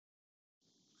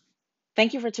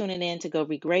Thank you for tuning in to Go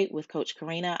Be Great with Coach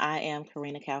Karina. I am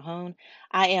Karina Calhoun.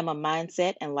 I am a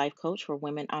mindset and life coach for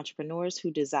women entrepreneurs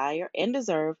who desire and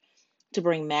deserve to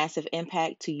bring massive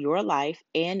impact to your life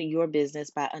and your business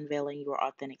by unveiling your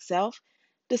authentic self,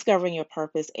 discovering your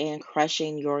purpose, and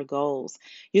crushing your goals.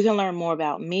 You can learn more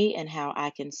about me and how I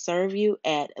can serve you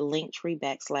at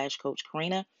linktree/Coach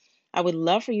Karina. I would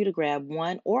love for you to grab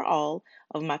one or all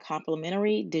of my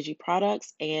complimentary Digi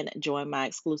products and join my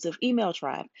exclusive email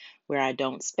tribe where I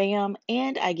don't spam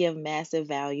and I give massive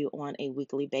value on a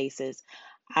weekly basis.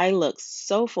 I look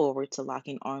so forward to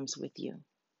locking arms with you.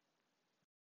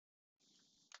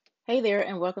 Hey there,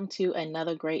 and welcome to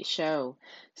another great show.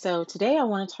 So, today I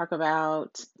want to talk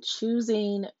about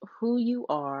choosing who you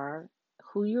are,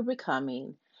 who you're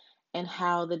becoming, and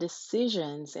how the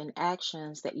decisions and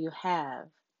actions that you have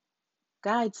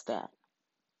guides that.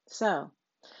 So,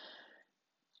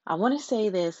 I want to say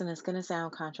this, and it's going to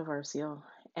sound controversial,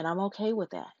 and I'm okay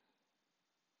with that.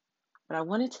 But I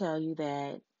want to tell you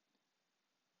that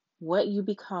what you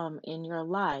become in your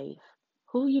life,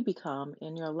 who you become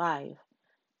in your life,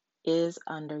 is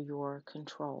under your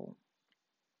control.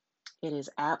 It is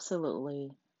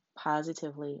absolutely,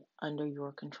 positively under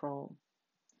your control.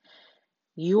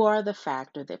 You are the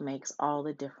factor that makes all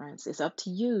the difference. It's up to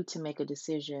you to make a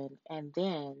decision and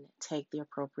then take the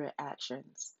appropriate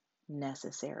actions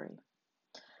necessary.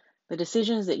 The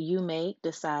decisions that you make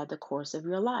decide the course of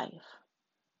your life.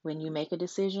 When you make a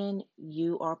decision,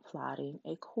 you are plotting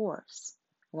a course.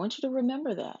 I want you to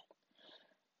remember that.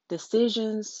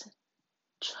 Decisions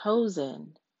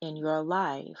chosen in your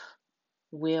life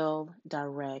will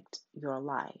direct your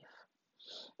life.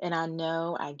 And I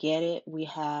know, I get it. We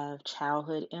have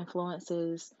childhood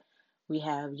influences, we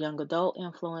have young adult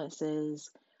influences,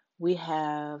 we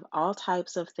have all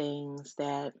types of things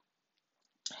that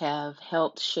have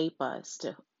helped shape us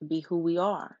to be who we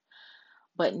are.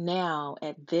 But now,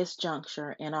 at this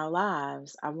juncture in our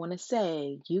lives, I want to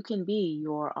say you can be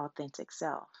your authentic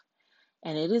self.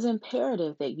 And it is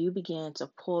imperative that you begin to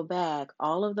pull back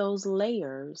all of those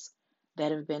layers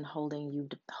that have been holding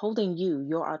you,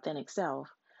 your authentic self,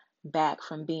 back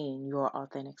from being your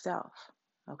authentic self.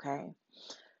 Okay?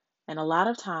 And a lot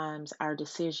of times our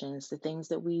decisions,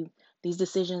 these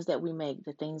decisions that we make,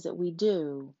 the things that we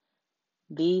do,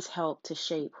 these help to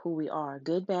shape who we are,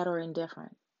 good, bad, or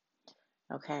indifferent.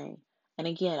 Okay? And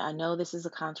again, I know this is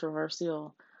a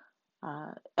controversial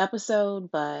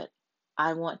episode, but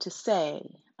I want to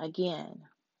say again,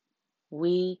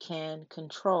 we can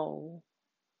control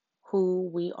who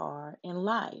we are in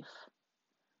life,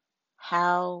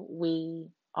 how we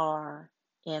are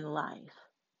in life.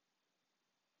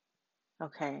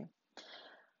 Okay.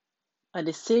 A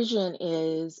decision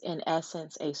is, in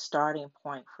essence, a starting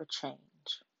point for change.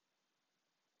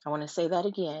 I want to say that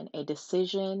again. A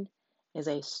decision is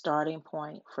a starting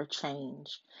point for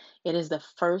change. It is the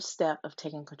first step of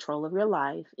taking control of your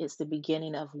life. It's the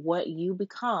beginning of what you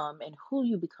become and who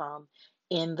you become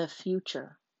in the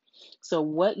future. So,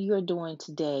 what you're doing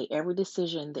today, every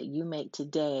decision that you make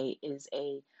today is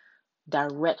a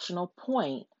directional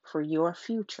point for your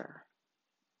future.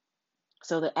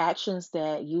 So, the actions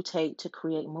that you take to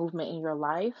create movement in your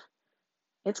life,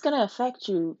 it's going to affect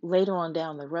you later on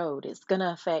down the road. It's going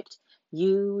to affect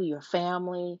you, your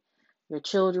family, your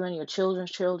children, your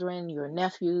children's children, your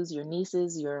nephews, your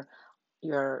nieces,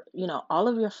 all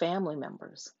of your family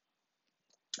members,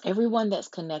 everyone that's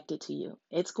connected to you.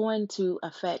 It's going to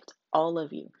affect all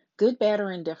of you, good, bad, or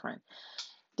indifferent.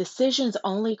 Decisions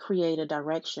only create a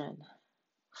direction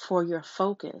for your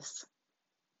focus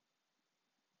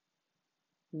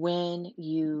when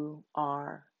you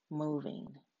are moving.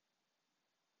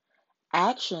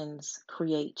 Actions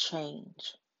create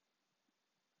change,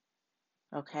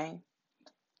 okay?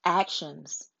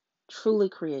 Actions truly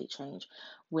create change.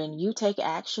 When you take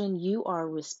action, you are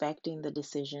respecting the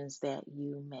decisions that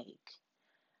you make.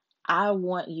 I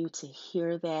want you to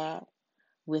hear that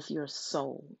with your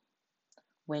soul.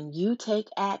 When you take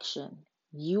action,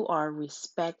 you are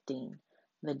respecting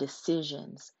the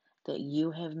decisions that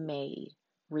you have made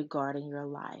regarding your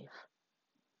life.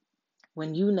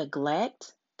 When you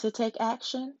neglect to take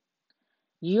action,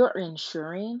 you're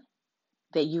ensuring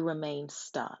that you remain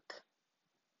stuck.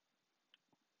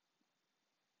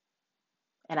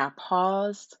 And I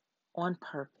paused on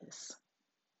purpose.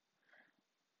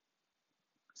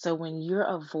 So when you're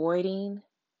avoiding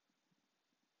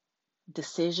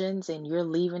decisions and you're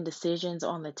leaving decisions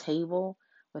on the table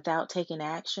without taking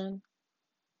action,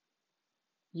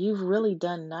 you've really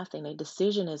done nothing. A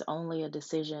decision is only a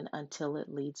decision until it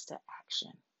leads to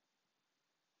action.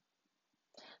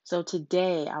 So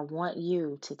today, I want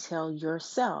you to tell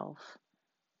yourself,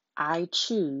 I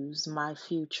choose my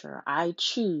future. I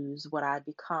choose what I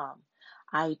become.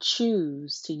 I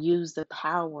choose to use the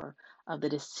power of the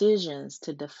decisions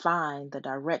to define the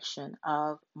direction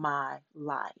of my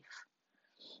life.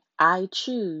 I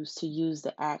choose to use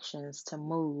the actions to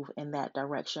move in that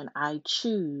direction. I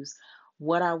choose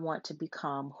what I want to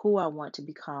become, who I want to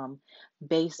become,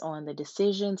 based on the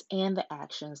decisions and the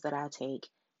actions that I take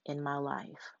in my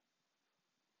life.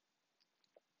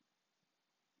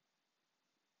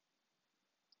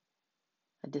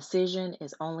 A decision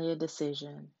is only a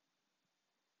decision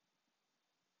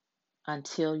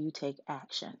until you take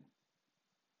action.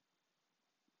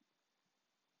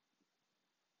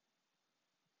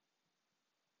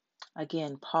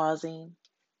 Again, pausing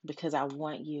because I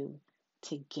want you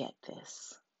to get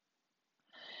this.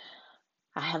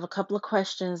 I have a couple of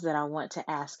questions that I want to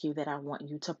ask you that I want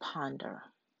you to ponder.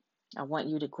 I want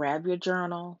you to grab your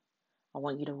journal. I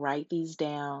want you to write these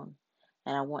down,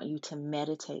 and I want you to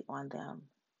meditate on them.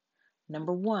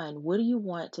 Number one, what do you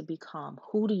want to become?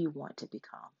 Who do you want to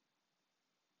become?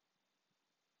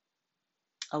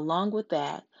 Along with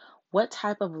that, what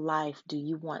type of life do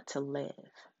you want to live?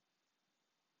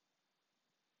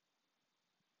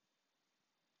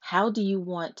 How do you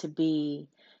want to be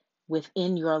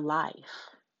within your life?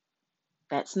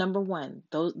 That's number one.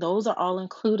 Those are all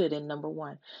included in number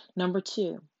one. Number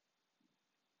two,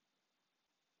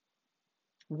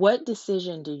 what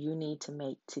decision do you need to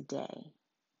make today?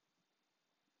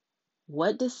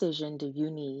 What decision do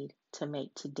you need to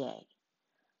make today?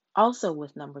 Also,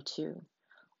 with number two,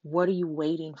 what are you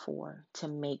waiting for to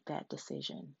make that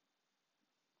decision?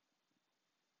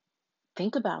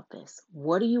 Think about this.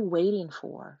 What are you waiting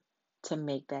for to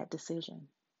make that decision?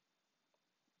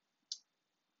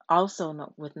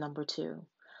 Also, with number two,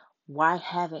 why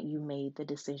haven't you made the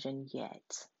decision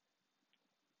yet?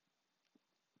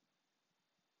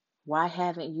 Why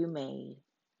haven't you made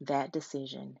that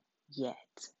decision yet?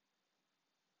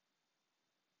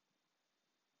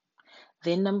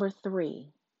 Then, number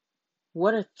three,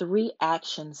 what are 3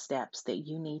 action steps that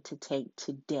you need to take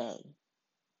today?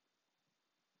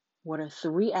 What are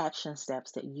 3 action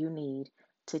steps that you need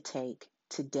to take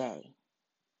today?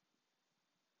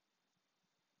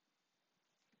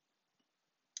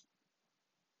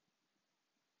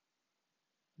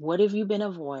 What have you been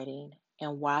avoiding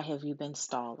and why have you been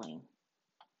stalling?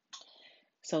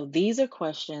 So these are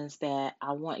questions that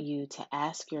I want you to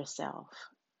ask yourself.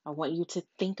 I want you to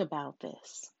think about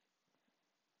this.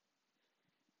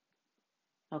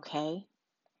 Okay?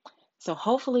 So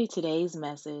hopefully today's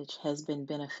message has been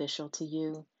beneficial to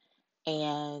you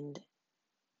and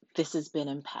this has been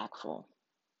impactful.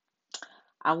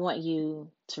 I want you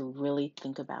to really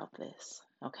think about this.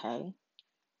 Okay?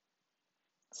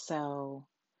 So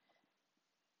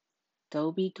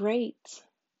go be great.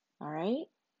 All right?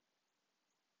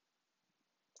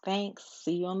 Thanks.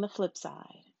 See you on the flip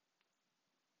side.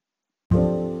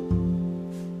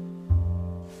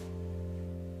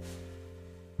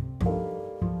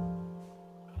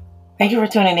 Thank you for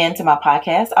tuning in to my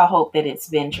podcast. I hope that it's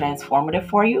been transformative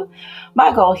for you.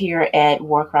 My goal here at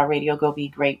War Cry Radio Go Be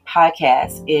Great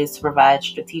podcast is to provide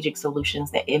strategic solutions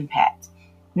that impact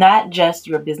not just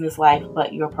your business life,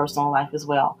 but your personal life as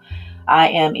well. I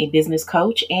am a business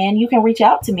coach, and you can reach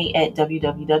out to me at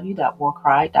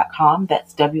www.warcry.com.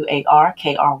 That's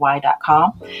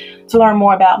WARKRY.com to learn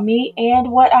more about me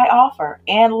and what I offer.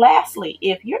 And lastly,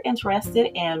 if you're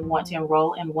interested and want to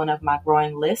enroll in one of my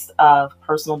growing list of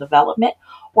personal development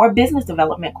or business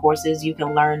development courses, you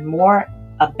can learn more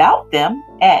about them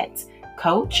at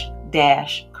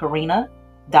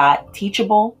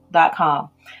coach-karina.teachable.com.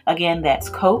 Again, that's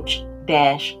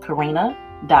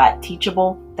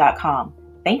coach-karina.teachable.com.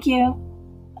 Thank you.